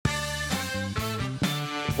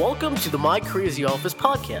Welcome to the My Crazy Office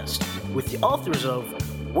podcast with the authors of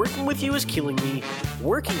Working With You Is Killing Me,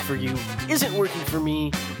 Working For You Isn't Working For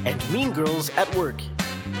Me, and Mean Girls at Work,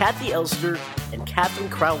 Kathy Elster and Catherine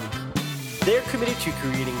Crowley. They're committed to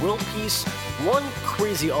creating world peace, one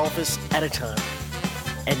crazy office at a time.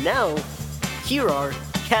 And now, here are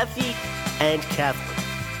Kathy and Catherine.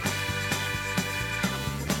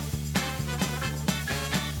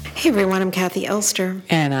 Hey everyone, I'm Kathy Elster.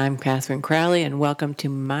 And I'm Catherine Crowley, and welcome to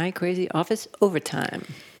My Crazy Office Overtime.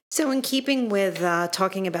 So in keeping with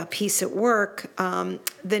talking about peace at work,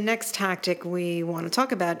 the next tactic we want to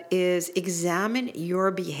talk about is examine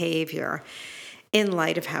your behavior in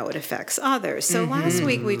light of how it affects others. So last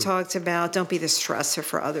week we talked about don't be the stressor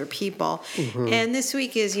for other people. And this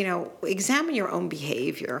week is, examine your own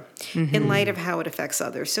behavior in light of how it affects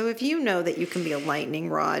others. So if you know that you can be a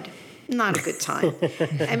lightning rod, not a good time.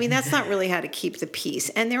 I mean, that's not really how to keep the peace.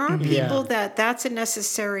 And there are people that's a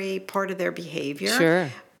necessary part of their behavior. Sure.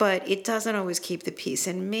 But it doesn't always keep the peace,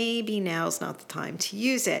 and maybe now's not the time to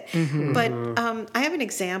use it. But I have an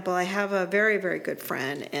example. I have a very, very good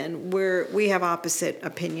friend, and we have opposite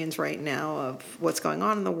opinions right now of what's going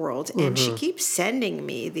on in the world. And she keeps sending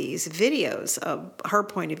me these videos of her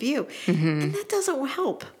point of view, and that doesn't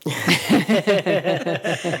help.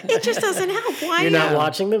 It just doesn't help. Why? You're not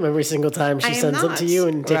watching them every single time she sends them to you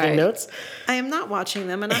and taking notes? I am not watching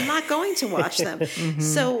them, and I'm not going to watch them.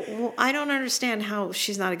 So I don't understand how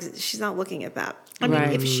she's not looking at that. I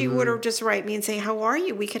mean, if she were to just write me and say, "How are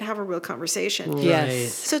you?" we could have a real conversation.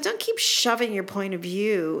 Yes. So don't keep shoving your point of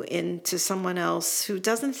view into someone else who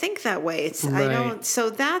doesn't think that way.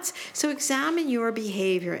 So examine your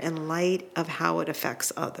behavior in light of how it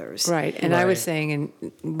affects others. Right. And I was saying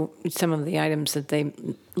in some of the items that they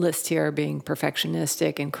list here are being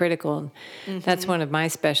perfectionistic and critical. That's one of my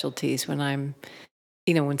specialties when I'm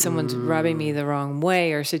when someone's rubbing me the wrong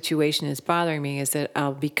way or a situation is bothering me, is that I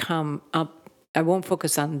won't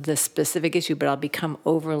focus on this specific issue, but I'll become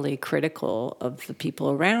overly critical of the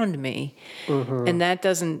people around me. And that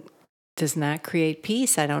does not create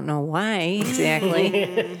peace. I don't know why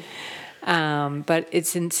exactly. But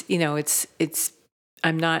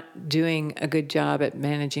I'm not doing a good job at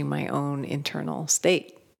managing my own internal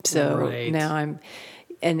state. So now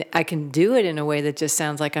and I can do it in a way that just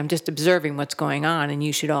sounds like I'm just observing what's going on and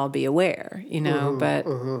you should all be aware, but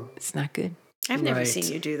it's not good. I've never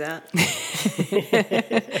seen you do that.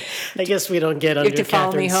 I guess we don't get under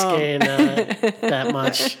Catherine's skin that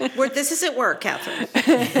much. This is at work, Catherine.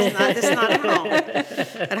 This is not at home.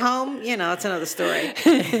 At home, it's another story.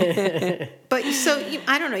 But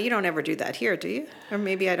I don't know. You don't ever do that here, do you? Or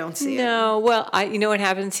maybe I don't see it. No. Well, what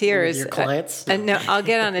happens here is your clients. No, I'll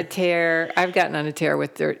get on a tear. I've gotten on a tear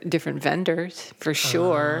with their different vendors for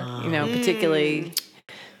sure. Particularly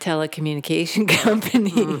telecommunication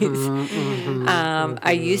companies.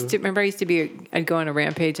 I'd go on a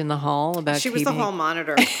rampage in the hall about She was the hall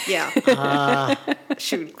monitor. Yeah.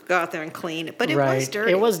 She would go out there and clean it. But it was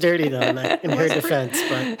dirty. It was dirty, though, in her defense.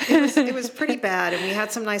 But it was pretty bad. And we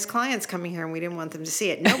had some nice clients coming here, and we didn't want them to see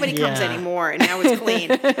it. Nobody comes anymore, and now it's clean.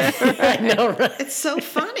 I know, right? It's so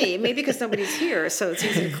funny. Maybe because nobody's here, so it's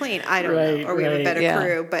easy to clean. I don't know. Or we have a better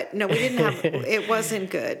crew. But no, we didn't have, it wasn't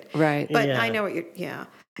good. Right. But I know what you're,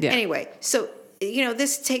 Anyway, so,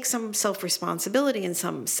 this takes some self-responsibility and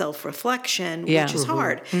some self-reflection, which is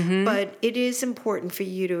hard. But it is important for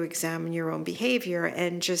you to examine your own behavior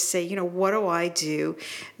and just say, what do I do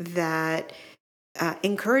that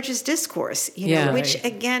encourages discourse, which,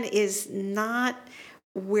 again, is not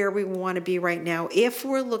where we want to be right now if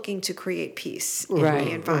we're looking to create peace in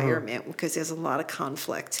the environment, because there's a lot of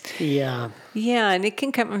conflict. Yeah, and it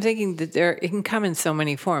can come, I'm thinking that it can come in so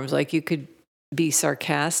many forms. Like you could be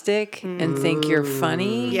sarcastic and think you're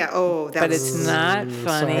funny. Yeah. But it's not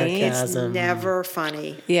funny. Sarcasm. It's never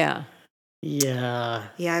funny. Yeah. Yeah.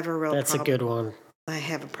 Yeah. I have a real That's problem. a good one. I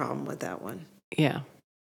have a problem with that one. Yeah.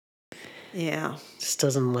 Yeah. Just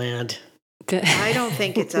doesn't land. I don't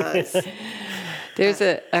think it does.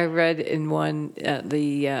 I read in one,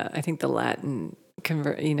 I think the Latin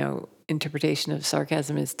interpretation of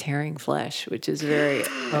sarcasm is tearing flesh, which is very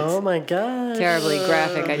my god, terribly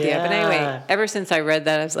graphic idea. But anyway, ever since I read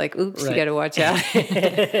that, I was like, oops, you got to watch out. Watch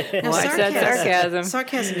that sarcasm.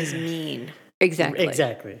 Sarcasm is mean.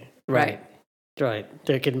 Exactly. Right.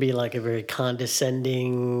 There can be like a very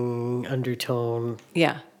condescending undertone.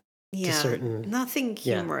 Yeah. Nothing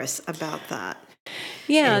humorous about that.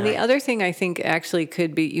 Yeah, anyway. And the other thing I think actually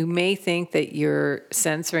could be, you may think that you're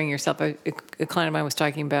censoring yourself. A client of mine was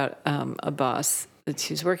talking about a boss that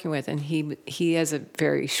she was working with, and he has a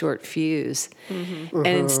very short fuse. But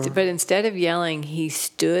instead of yelling, he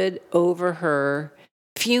stood over her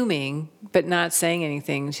fuming, but not saying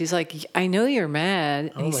anything. She's like, I know you're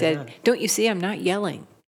mad. And he said, God. don't you see I'm not yelling?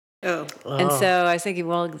 Oh. And so I was thinking,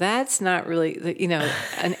 well, that's not really,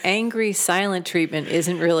 an angry silent treatment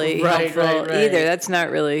isn't really helpful either. That's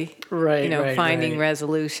not really, finding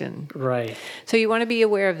resolution. Right. So you want to be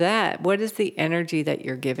aware of that. What is the energy that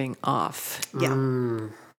you're giving off? Yeah.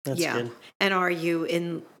 That's good. And are you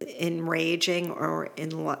enraging or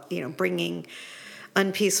bringing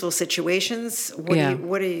unpeaceful situations? What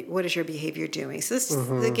is your behavior doing? So this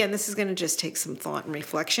again, this is going to just take some thought and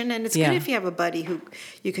reflection, and it's good if you have a buddy who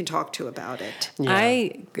you can talk to about it. Yeah.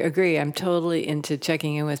 I agree. I'm totally into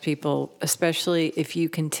checking in with people, especially if you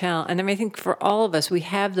can tell. And I think for all of us, we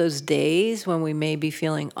have those days when we may be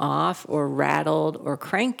feeling off or rattled or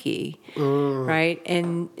cranky, right?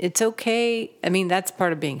 And it's okay. I mean, that's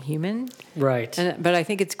part of being human, right? But I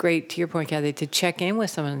think it's great, to your point, Kathy, to check in with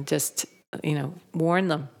someone and just warn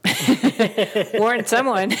them, warn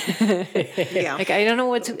someone. Like, I don't know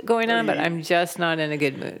what's going on, but I'm just not in a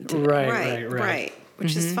good mood today. Right.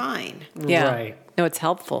 Which is fine. Yeah. Right. No, it's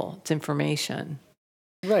helpful. It's information.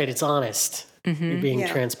 Right. It's honest. You're being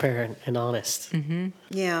transparent and honest.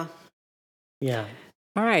 Yeah. Yeah.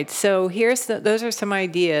 All right. So those are some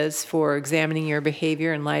ideas for examining your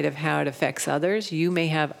behavior in light of how it affects others. You may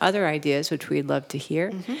have other ideas, which we'd love to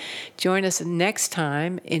hear. Join us next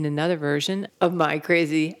time in another version of My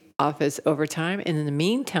Crazy Office Overtime. And in the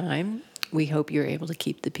meantime, we hope you're able to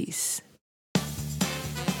keep the peace.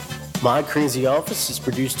 My Crazy Office is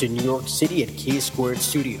produced in New York City at K Squared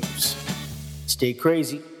Studios. Stay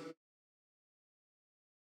crazy.